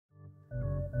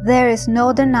There is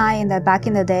no denying that back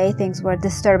in the day things were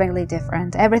disturbingly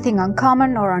different. Everything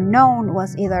uncommon or unknown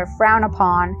was either frowned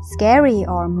upon, scary,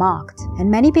 or mocked.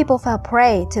 And many people fell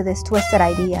prey to these twisted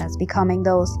ideas, becoming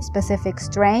those specific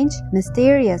strange,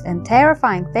 mysterious, and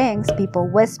terrifying things people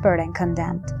whispered and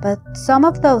condemned. But some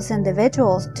of those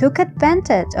individuals took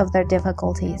advantage of their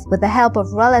difficulties. With the help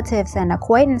of relatives and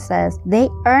acquaintances, they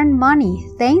earned money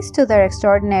thanks to their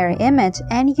extraordinary image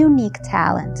and unique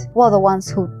talent. Well, the ones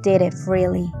who did it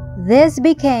freely. This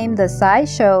became the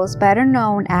sideshows, better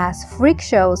known as freak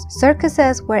shows,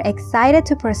 circuses were excited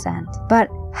to present. But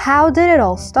how did it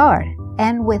all start?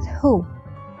 And with who?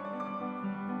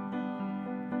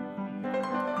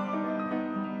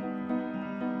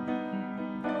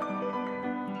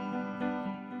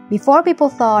 Before people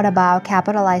thought about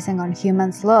capitalizing on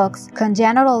humans' looks,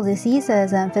 congenital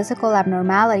diseases and physical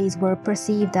abnormalities were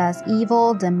perceived as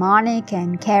evil, demonic,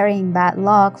 and carrying bad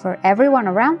luck for everyone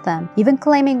around them, even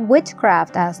claiming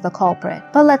witchcraft as the culprit.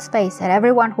 But let's face it,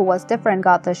 everyone who was different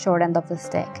got the short end of the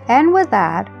stick. And with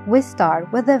that, we start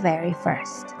with the very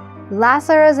first.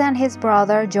 Lazarus and his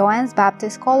brother Joannes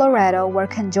Baptista Colloredo were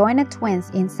conjoined twins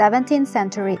in 17th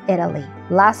century Italy.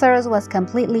 Lazarus was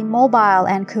completely mobile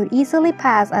and could easily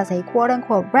pass as a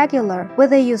quote-unquote regular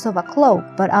with the use of a cloak,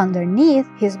 but underneath,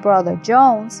 his brother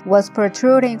Joannes was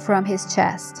protruding from his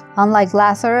chest. Unlike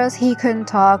Lazarus, he couldn't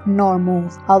talk nor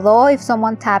move, although if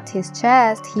someone tapped his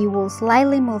chest, he would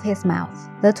slightly move his mouth.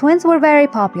 The twins were very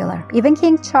popular. Even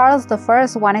King Charles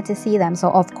I wanted to see them, so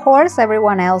of course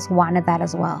everyone else wanted that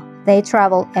as well. They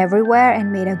traveled everywhere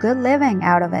and made a good living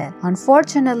out of it.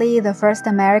 Unfortunately, the first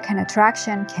American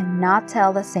attraction cannot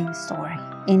tell the same story.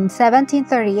 In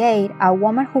 1738, a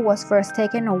woman who was first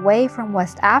taken away from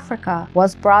West Africa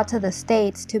was brought to the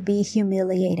States to be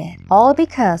humiliated, all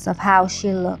because of how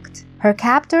she looked. Her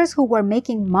captors, who were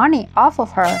making money off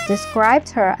of her, described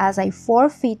her as a 4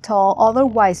 feet tall,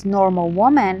 otherwise normal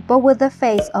woman, but with the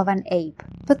face of an ape.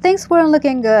 But things weren't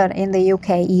looking good in the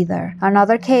UK either.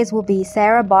 Another case would be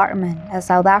Sarah Baartman, a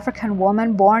South African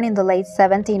woman born in the late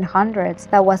 1700s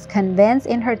that was convinced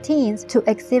in her teens to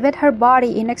exhibit her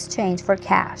body in exchange for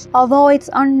cash, although it's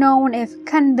unknown if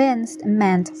convinced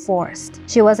meant forced.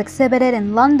 She was exhibited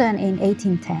in London in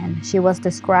 1810. She was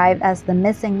described as the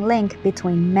missing link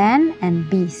between man and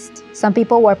beast. Some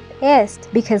people were pissed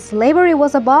because slavery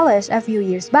was abolished a few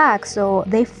years back, so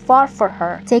they fought for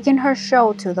her, taking her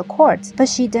show to the courts. But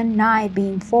she denied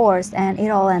being forced and it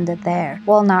all ended there.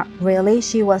 Well, not really.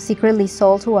 She was secretly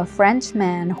sold to a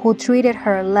Frenchman who treated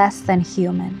her less than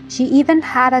human. She even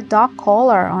had a dog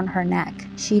collar on her neck.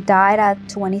 She died at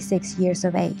 26 years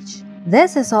of age.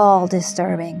 This is all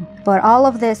disturbing, but all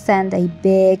of this sent a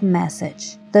big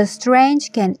message. The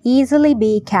strange can easily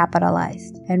be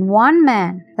capitalized. And one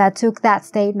man that took that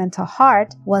statement to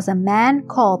heart was a man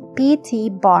called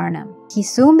P.T. Barnum. He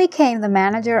soon became the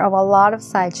manager of a lot of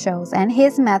sideshows, and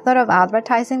his method of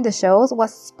advertising the shows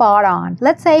was spot on.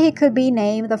 Let's say he could be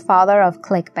named the father of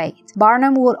clickbait.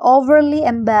 Barnum would overly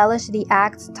embellish the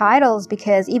act's titles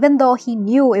because even though he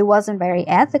knew it wasn't very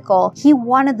ethical, he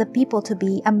wanted the people to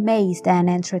be amazed and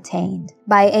entertained.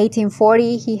 By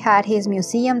 1840, he had his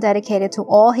museum dedicated to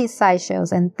all his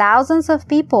sideshows, and thousands of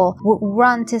people would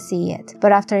run to see it.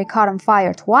 But after it caught on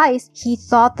fire twice, he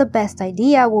thought the best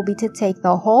idea would be to take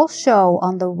the whole show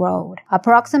on the road.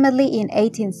 Approximately in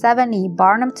 1870,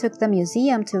 Barnum took the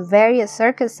museum to various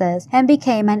circuses and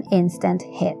became an instant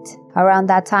hit. Around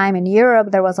that time in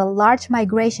Europe, there was a large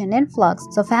migration influx,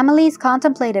 so families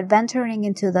contemplated venturing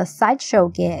into the sideshow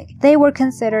gig. They were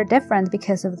considered different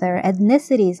because of their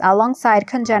ethnicities alongside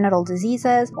congenital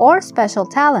diseases or special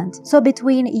talent. So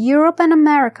between Europe and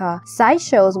America,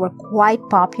 sideshows were quite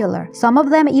popular, some of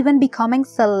them even becoming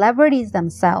celebrities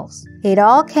themselves. It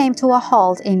all came to a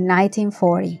halt in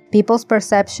 1940. People's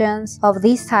perceptions of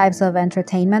these types of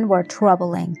entertainment were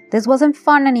troubling. This wasn't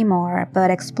fun anymore,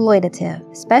 but exploitative,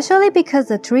 especially because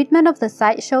the treatment of the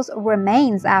sideshows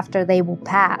remains after they will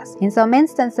pass. In some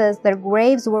instances, their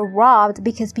graves were robbed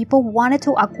because people wanted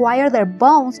to acquire their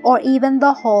bones or even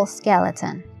the whole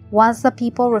skeleton. Once the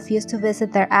people refused to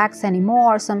visit their acts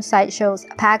anymore, some sideshows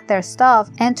packed their stuff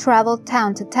and traveled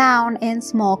town to town in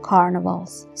small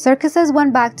carnivals. Circuses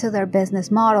went back to their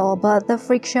business model, but the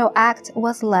freak show act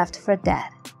was left for dead.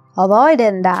 Although it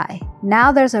didn't die,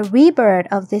 now there's a rebirth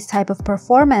of this type of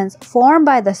performance formed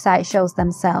by the sideshows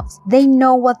themselves. They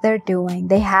know what they're doing,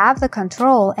 they have the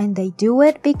control, and they do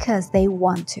it because they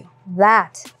want to.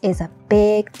 That is a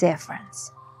big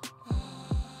difference.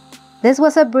 This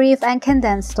was a brief and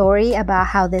condensed story about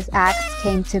how these acts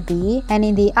came to be, and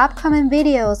in the upcoming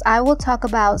videos I will talk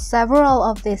about several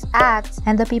of these acts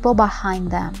and the people behind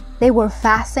them. They were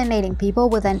fascinating people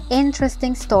with an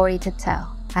interesting story to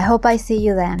tell. I hope I see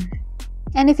you then.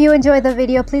 And if you enjoyed the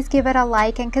video, please give it a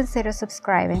like and consider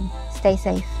subscribing. Stay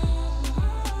safe.